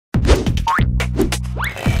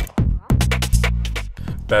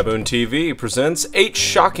Baboon TV presents 8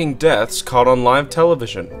 shocking deaths caught on live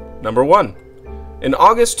television. Number 1. In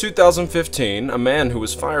August 2015, a man who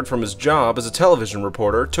was fired from his job as a television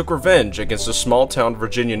reporter took revenge against a small-town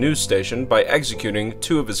Virginia news station by executing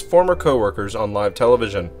 2 of his former co-workers on live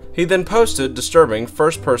television. He then posted disturbing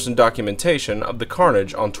first-person documentation of the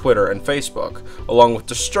carnage on Twitter and Facebook, along with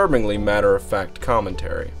disturbingly matter-of-fact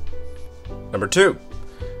commentary. Number 2.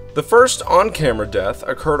 The first on-camera death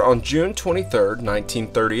occurred on June 23,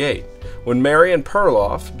 1938, when Marion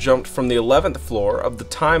Perloff jumped from the 11th floor of the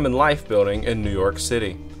Time and Life building in New York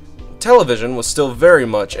City. Television was still very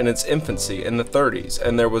much in its infancy in the 30s,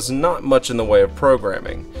 and there was not much in the way of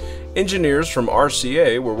programming. Engineers from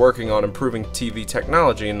RCA were working on improving TV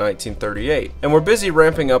technology in 1938, and were busy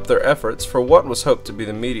ramping up their efforts for what was hoped to be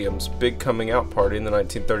the medium's big coming-out party in the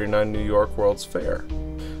 1939 New York World's Fair.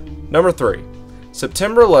 Number 3.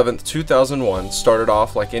 September 11, 2001 started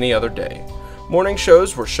off like any other day. Morning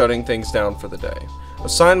shows were shutting things down for the day.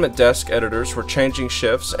 Assignment desk editors were changing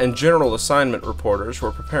shifts, and general assignment reporters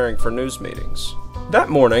were preparing for news meetings. That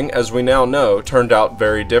morning, as we now know, turned out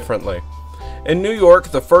very differently. In New York,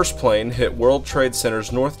 the first plane hit World Trade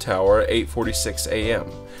Center's North Tower at 8:46 a.m.,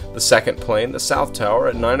 the second plane the South Tower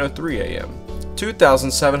at 9:03 a.m.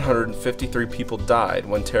 2,753 people died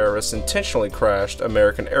when terrorists intentionally crashed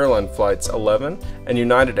American Airlines Flights 11 and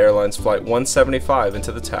United Airlines Flight 175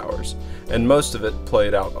 into the towers, and most of it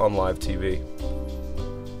played out on live TV.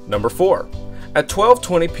 Number 4. At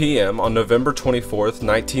 12:20 p.m. on November 24,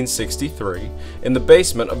 1963, in the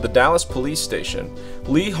basement of the Dallas police station,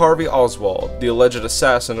 Lee Harvey Oswald, the alleged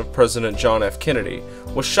assassin of President John F. Kennedy,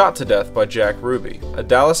 was shot to death by Jack Ruby, a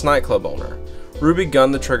Dallas nightclub owner. Ruby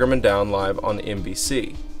gunned the triggerman down live on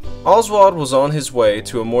NBC. Oswald was on his way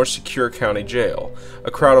to a more secure county jail. A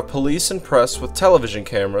crowd of police and press with television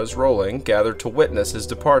cameras rolling gathered to witness his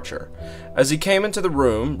departure. As he came into the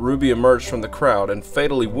room, Ruby emerged from the crowd and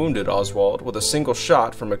fatally wounded Oswald with a single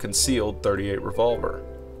shot from a concealed .38 revolver.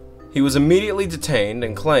 He was immediately detained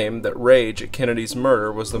and claimed that rage at Kennedy's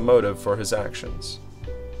murder was the motive for his actions.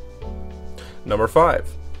 Number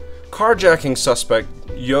 5. Carjacking suspect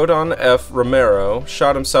Yodan F. Romero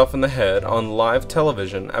shot himself in the head on live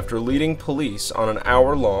television after leading police on an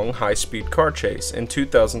hour-long high-speed car chase in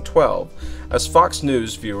 2012 as Fox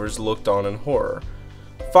News viewers looked on in horror.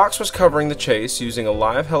 Fox was covering the chase using a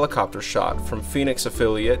live helicopter shot from Phoenix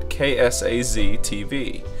affiliate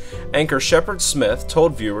KSAZ-TV. Anchor Shepard Smith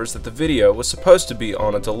told viewers that the video was supposed to be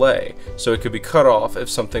on a delay, so it could be cut off if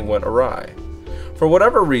something went awry. For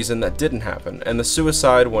whatever reason, that didn't happen, and the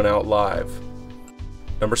suicide went out live.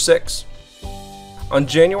 Number 6. On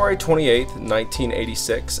January 28,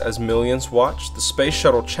 1986, as millions watched, the Space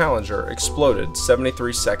Shuttle Challenger exploded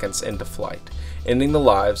 73 seconds into flight, ending the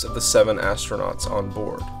lives of the 7 astronauts on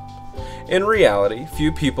board. In reality,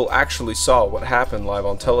 few people actually saw what happened live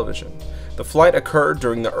on television. The flight occurred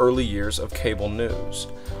during the early years of cable news.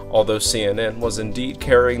 Although CNN was indeed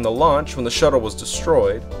carrying the launch when the shuttle was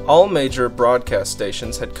destroyed, all major broadcast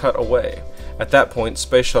stations had cut away. At that point,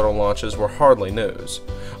 space shuttle launches were hardly news,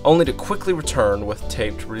 only to quickly return with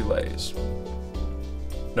taped relays.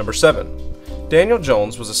 Number 7. Daniel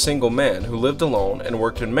Jones was a single man who lived alone and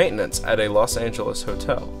worked in maintenance at a Los Angeles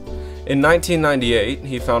hotel. In 1998,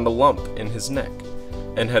 he found a lump in his neck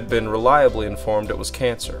and had been reliably informed it was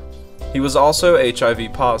cancer. He was also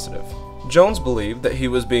HIV positive. Jones believed that he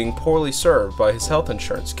was being poorly served by his health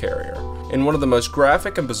insurance carrier. In one of the most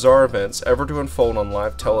graphic and bizarre events ever to unfold on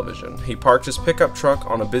live television, he parked his pickup truck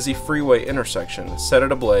on a busy freeway intersection, set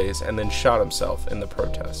it ablaze, and then shot himself in the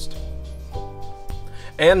protest.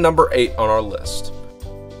 And number 8 on our list.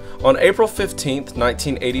 On April 15,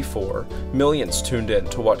 1984, millions tuned in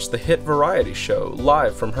to watch the hit variety show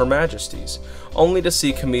live from Her Majesty's, only to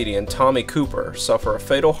see comedian Tommy Cooper suffer a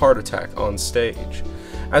fatal heart attack on stage.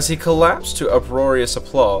 As he collapsed to uproarious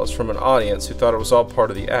applause from an audience who thought it was all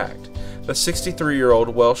part of the act, the 63-year-old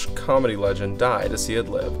Welsh comedy legend died as he had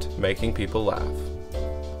lived, making people laugh.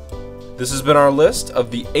 This has been our list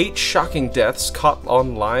of the 8 shocking deaths caught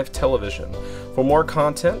on live television. For more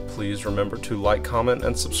content, please remember to like, comment,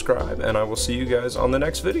 and subscribe, and I will see you guys on the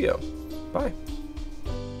next video. Bye.